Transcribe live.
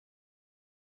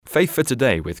Faith for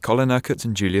Today with Colin Urquhart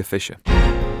and Julia Fisher.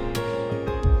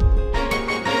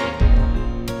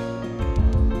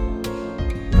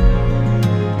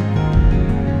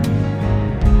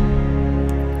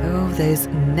 Those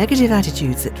negative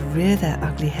attitudes that rear their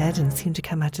ugly head and seem to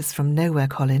come at us from nowhere,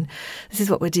 Colin. This is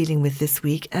what we're dealing with this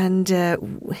week. And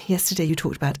yesterday you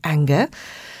talked about anger.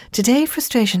 Today,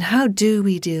 frustration. How do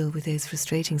we deal with those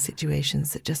frustrating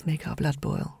situations that just make our blood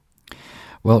boil?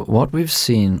 Well, what we've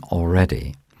seen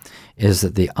already is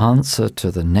that the answer to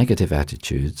the negative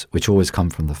attitudes, which always come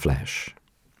from the flesh,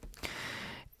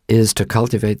 is to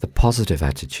cultivate the positive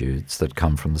attitudes that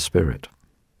come from the Spirit.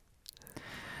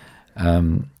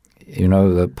 You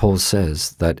know that Paul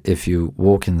says that if you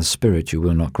walk in the Spirit, you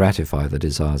will not gratify the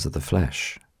desires of the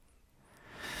flesh.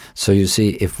 So you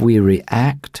see, if we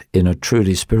react in a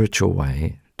truly spiritual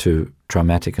way to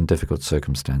traumatic and difficult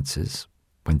circumstances,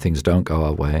 when things don't go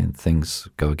our way and things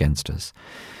go against us,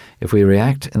 if we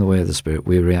react in the way of the Spirit,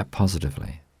 we react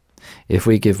positively. If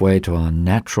we give way to our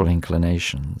natural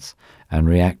inclinations and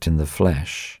react in the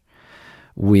flesh,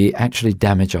 we actually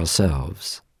damage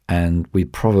ourselves. And we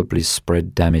probably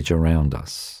spread damage around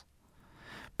us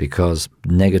because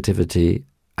negativity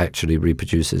actually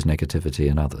reproduces negativity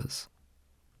in others.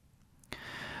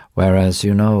 Whereas,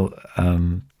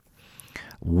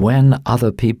 when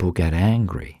other people get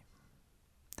angry,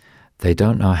 they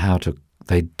don't know how to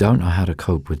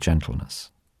cope with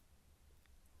gentleness.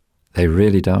 They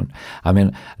really don't. I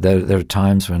mean, there are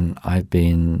times when I've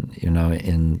been,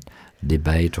 in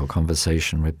debate or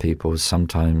conversation with people,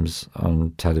 sometimes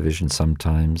on television,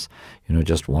 sometimes,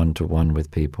 just one-to-one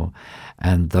with people.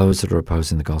 And those that are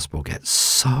opposing the gospel get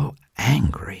so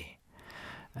angry.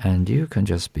 And you can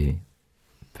just be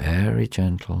very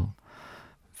gentle,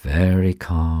 very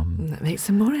calm. And that makes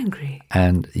them more angry.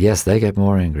 And yes, they get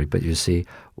more angry. But you see,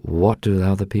 what do the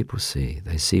other people see?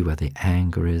 They see where the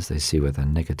anger is. They see where the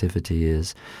negativity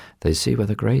is. They see where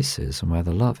the grace is and where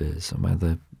the love is and where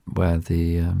the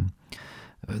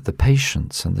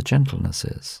patience and the gentleness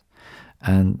is.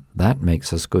 And that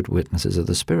makes us good witnesses of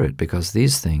the Spirit, because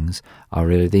these things are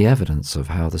really the evidence of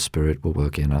how the Spirit will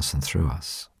work in us and through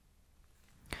us.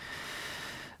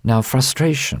 Now,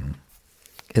 frustration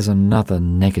is another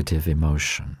negative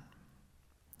emotion.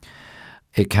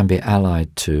 It can be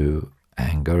allied to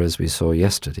anger, as we saw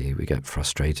yesterday. We get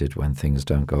frustrated when things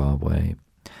don't go our way.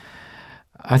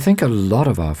 I think a lot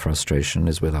of our frustration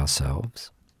is with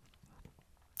ourselves.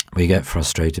 We get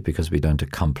frustrated because we don't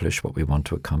accomplish what we want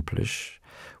to accomplish.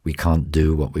 We can't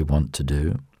do what we want to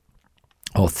do.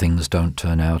 Or things don't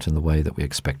turn out in the way that we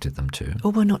expected them to.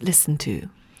 Or we're not listened to.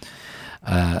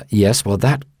 Yes, well,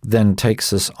 that then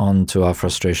takes us on to our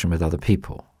frustration with other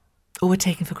people. Or we're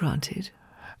taken for granted.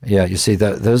 Yeah, you see,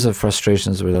 those are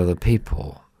frustrations with other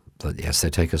people. That, yes, they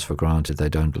take us for granted. They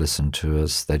don't listen to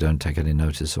us. They don't take any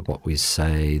notice of what we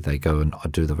say. They go and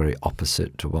do the very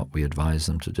opposite to what we advise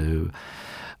them to do.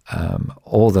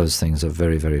 All those things are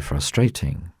very, very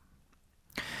frustrating.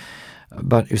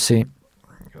 But you see,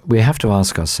 we have to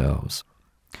ask ourselves,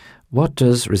 what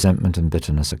does resentment and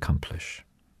bitterness accomplish?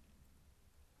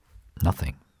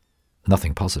 Nothing.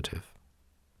 Nothing positive.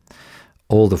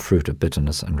 All the fruit of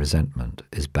bitterness and resentment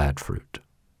is bad fruit.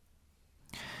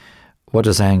 What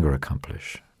does anger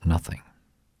accomplish? Nothing,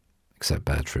 except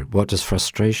bad fruit. What does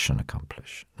frustration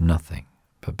accomplish? Nothing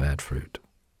but bad fruit.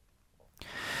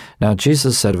 Now,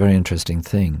 Jesus said a very interesting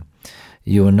thing.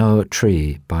 You will know a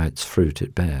tree by its fruit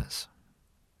it bears.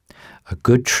 A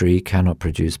good tree cannot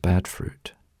produce bad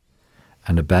fruit,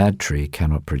 and a bad tree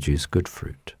cannot produce good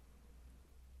fruit.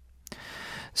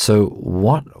 So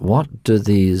what do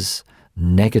these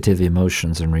negative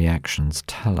emotions and reactions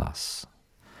tell us?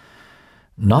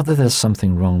 Not that there's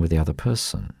something wrong with the other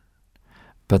person,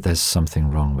 but there's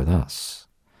something wrong with us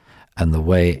and the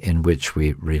way in which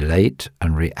we relate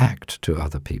and react to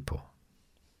other people.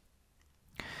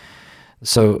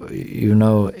 So,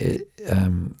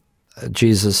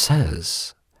 Jesus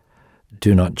says,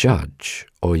 do not judge,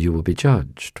 or you will be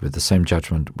judged. With the same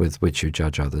judgment with which you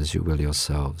judge others, you will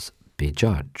yourselves be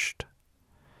judged.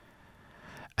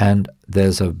 And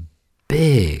there's a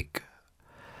big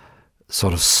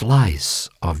sort of slice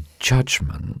of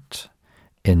judgment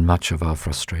in much of our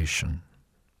frustration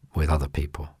with other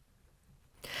people.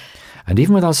 And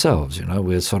even with ourselves,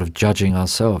 we're sort of judging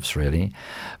ourselves, really.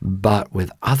 But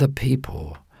with other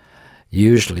people,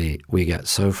 usually we get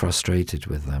so frustrated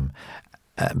with them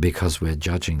because we're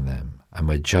judging them. And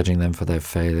we're judging them for their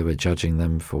failure. We're judging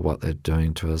them for what they're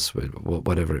doing to us,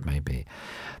 whatever it may be.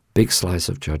 Big slice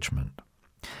of judgment.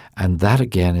 And that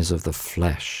again is of the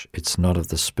flesh. It's not of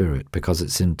the Spirit, because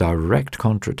it's in direct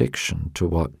contradiction to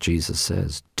what Jesus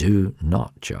says. Do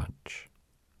not judge.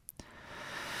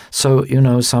 So,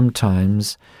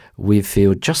 sometimes we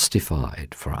feel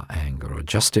justified for our anger, or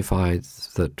justified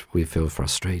that we feel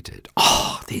frustrated.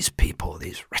 Oh, these people,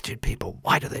 these wretched people,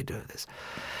 why do they do this?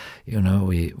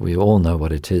 We all know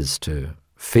what it is to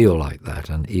feel like that,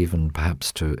 and even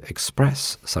perhaps to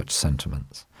express such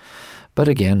sentiments. But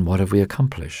again, what have we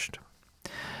accomplished?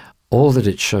 All that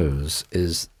it shows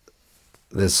is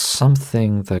there's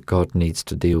something that God needs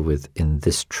to deal with in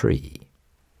this tree.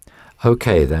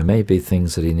 Okay, there may be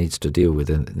things that he needs to deal with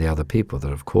in the other people that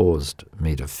have caused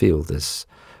me to feel this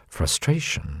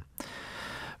frustration.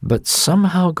 But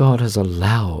somehow God has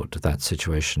allowed that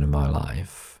situation in my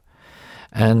life.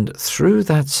 And through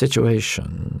that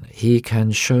situation, he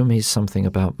can show me something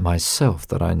about myself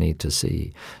that I need to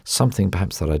see, something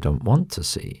perhaps that I don't want to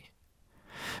see.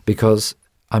 Because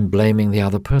I'm blaming the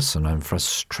other person. I'm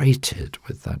frustrated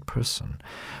with that person.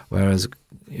 Whereas,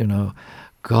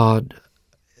 God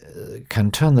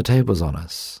can turn the tables on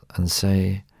us and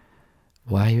say,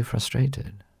 why are you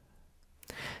frustrated?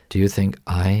 Do you think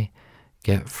I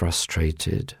get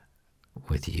frustrated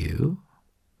with you?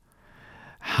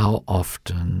 How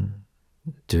often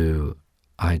do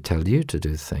I tell you to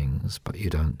do things, but you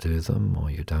don't do them,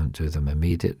 or you don't do them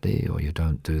immediately, or you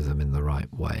don't do them in the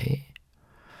right way?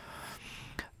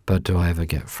 But do I ever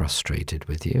get frustrated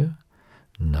with you?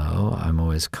 No, I'm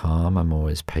always calm, I'm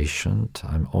always patient,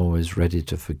 I'm always ready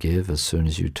to forgive as soon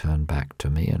as you turn back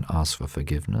to me and ask for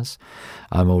forgiveness.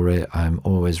 I'm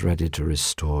always ready to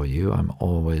restore you, I'm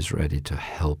always ready to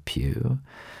help you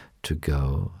to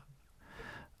go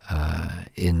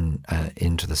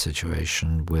into the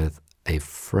situation with a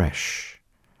fresh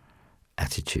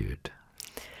attitude.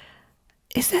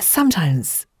 Is there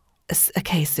sometimes a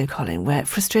case, though, Colin, where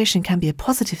frustration can be a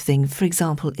positive thing? For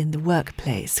example, in the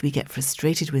workplace, we get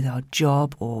frustrated with our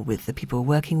job or with the people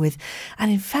we're working with.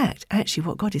 And in fact, actually,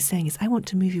 what God is saying is, I want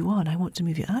to move you on. I want to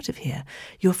move you out of here.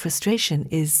 Your frustration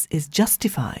is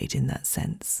justified in that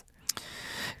sense.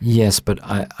 Yes, but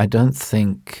I don't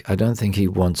think he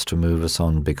wants to move us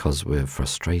on because we're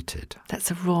frustrated.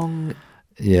 That's a wrong.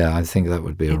 Yeah, I think that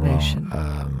would be emotion. A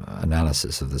wrong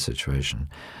analysis of the situation.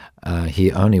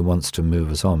 He only wants to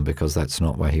move us on because that's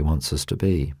not where he wants us to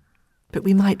be. But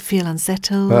we might feel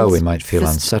unsettled. Well, we might feel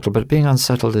unsettled, but being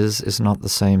unsettled is not the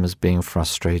same as being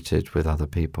frustrated with other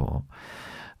people.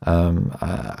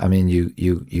 I mean,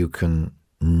 you can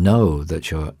know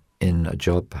that you're in a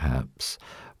job perhaps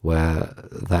where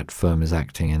that firm is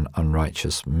acting in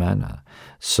unrighteous manner,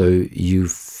 so you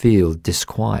feel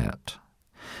disquiet.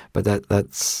 But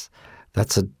that's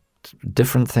a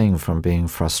different thing from being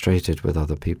frustrated with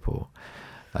other people.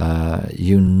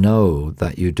 You know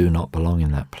that you do not belong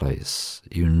in that place.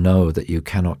 You know that you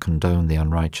cannot condone the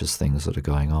unrighteous things that are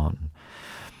going on.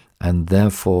 And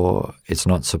therefore, it's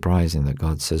not surprising that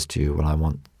God says to you, well, I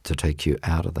want to take you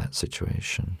out of that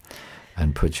situation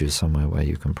and put you somewhere where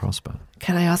you can prosper.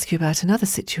 Can I ask you about another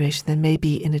situation then,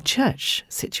 maybe in a church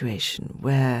situation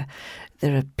where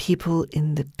there are people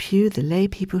in the pew, the lay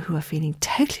people, who are feeling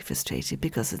totally frustrated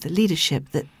because of the leadership,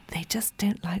 that they just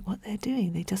don't like what they're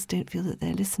doing. They just don't feel that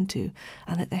they're listened to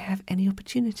and that they have any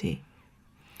opportunity.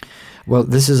 Well,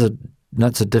 that's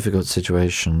a difficult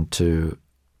situation to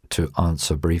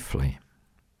answer briefly.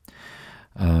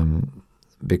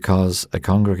 Because a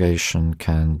congregation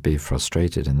can be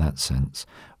frustrated in that sense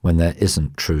when there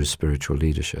isn't true spiritual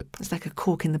leadership. It's like a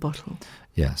cork in the bottle.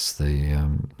 Yes,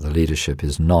 the leadership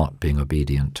is not being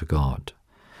obedient to God.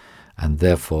 And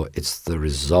therefore it's the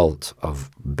result of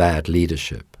bad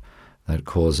leadership that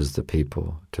causes the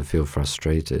people to feel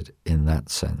frustrated in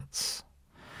that sense.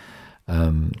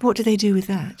 What do they do with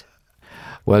that?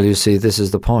 Well, you see, this is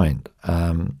the point.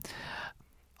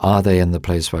 Are they in the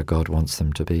place where God wants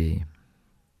them to be?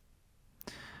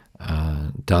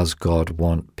 Does God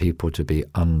want people to be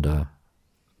under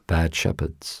bad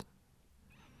shepherds,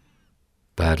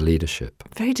 bad leadership?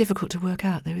 Very difficult to work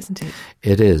out, though, isn't it?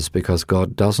 It is, because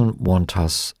God doesn't want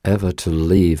us ever to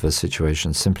leave a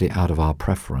situation simply out of our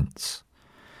preference,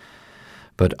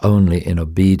 but only in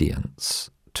obedience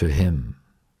to Him.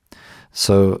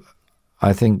 So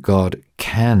I think God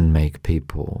can make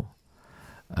people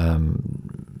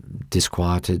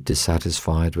disquieted,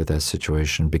 dissatisfied with their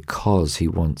situation because He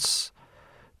wants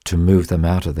to move them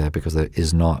out of there because there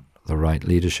is not the right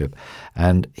leadership.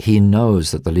 And He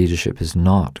knows that the leadership is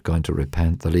not going to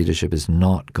repent, the leadership is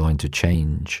not going to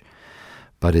change,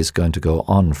 but is going to go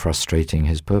on frustrating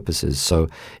His purposes. So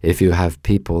if you have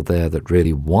people there that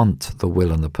really want the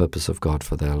will and the purpose of God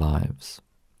for their lives,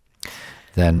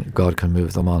 then God can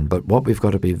move them on. But what we've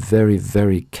got to be very,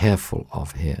 very careful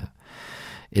of here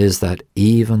is that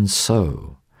even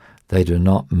so, they do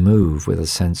not move with a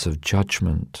sense of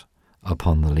judgment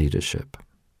upon the leadership.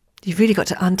 You've really got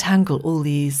to untangle all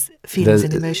these feelings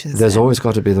and emotions. There's always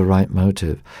got to be the right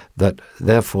motive. That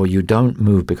therefore you don't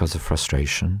move because of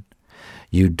frustration.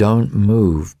 You don't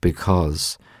move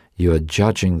because you are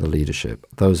judging the leadership.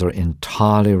 Those are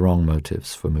entirely wrong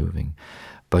motives for moving.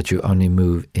 But you only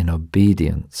move in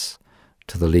obedience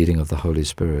to the leading of the Holy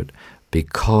Spirit,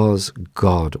 because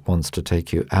God wants to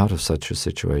take you out of such a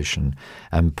situation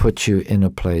and put you in a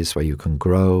place where you can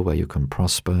grow, where you can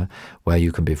prosper, where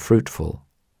you can be fruitful.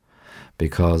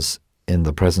 Because in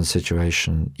the present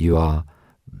situation, you are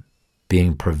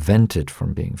being prevented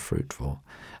from being fruitful,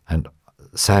 and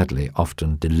sadly,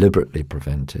 often deliberately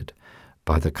prevented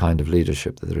by the kind of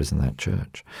leadership that there is in that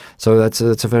church. So that's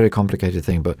a very complicated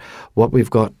thing. But what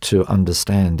we've got to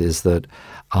understand is that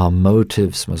our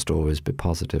motives must always be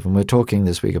positive. And we're talking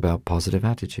this week about positive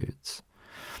attitudes.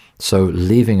 So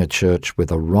leaving a church with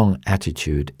a wrong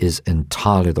attitude is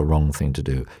entirely the wrong thing to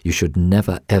do. You should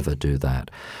never, ever do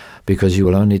that, because you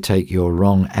will only take your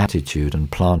wrong attitude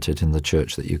and plant it in the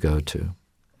church that you go to.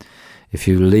 If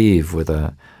you leave with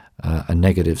a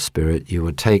negative spirit, you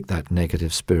will take that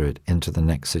negative spirit into the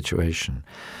next situation.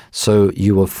 So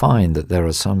you will find that there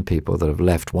are some people that have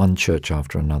left one church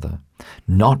after another,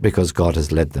 not because God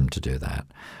has led them to do that,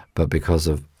 but because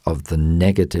of the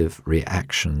negative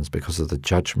reactions, because of the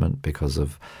judgment, because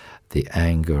of the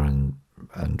anger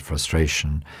and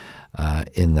frustration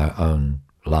in their own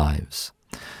lives.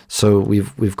 So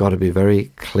we've got to be very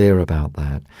clear about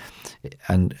that.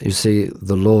 And you see,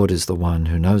 the Lord is the one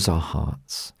who knows our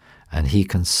hearts, and he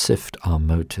can sift our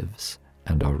motives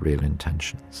and our real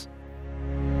intentions.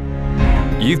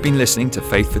 You've been listening to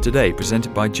Faith for Today,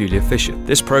 presented by Julia Fisher.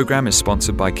 This program is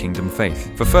sponsored by Kingdom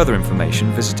Faith. For further information,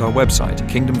 visit our website,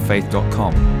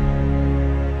 kingdomfaith.com.